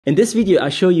In this video, I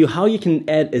show you how you can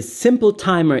add a simple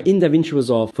timer in DaVinci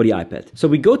Resolve for the iPad. So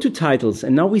we go to titles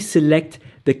and now we select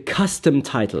the custom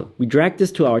title. We drag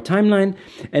this to our timeline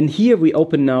and here we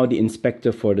open now the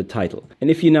inspector for the title.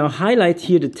 And if you now highlight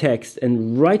here the text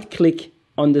and right click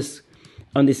on this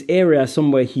area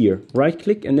somewhere here, right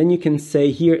click, and then you can say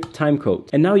here timecode.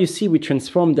 And now you see we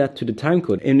transform that to the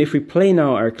timecode. And if we play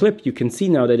now our clip, you can see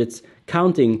now that it's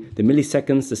counting the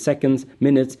milliseconds, the seconds,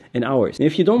 minutes, and hours. And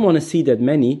if you don't want to see that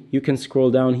many, you can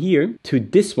scroll down here to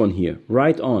this one here,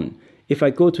 right on. If I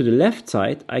go to the left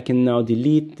side, I can now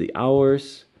delete the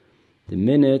hours, the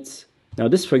minutes. Now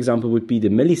this, for example, would be the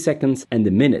milliseconds and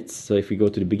the minutes. So if we go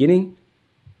to the beginning,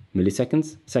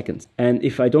 milliseconds, seconds. And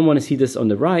if I don't want to see this on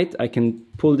the right, I can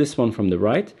pull this one from the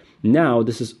right. Now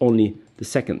this is only the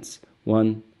seconds.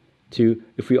 1, 2.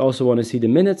 If we also want to see the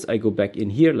minutes, I go back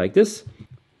in here like this.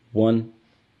 1,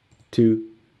 2,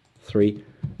 3.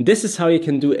 This is how you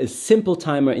can do a simple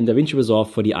timer in DaVinci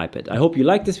Resolve for the iPad. I hope you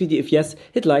liked this video. If yes,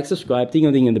 hit like, subscribe,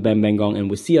 ding-a-ding and the bang bang gong, and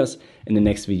we'll see us in the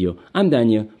next video. I'm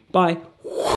Daniel. Bye.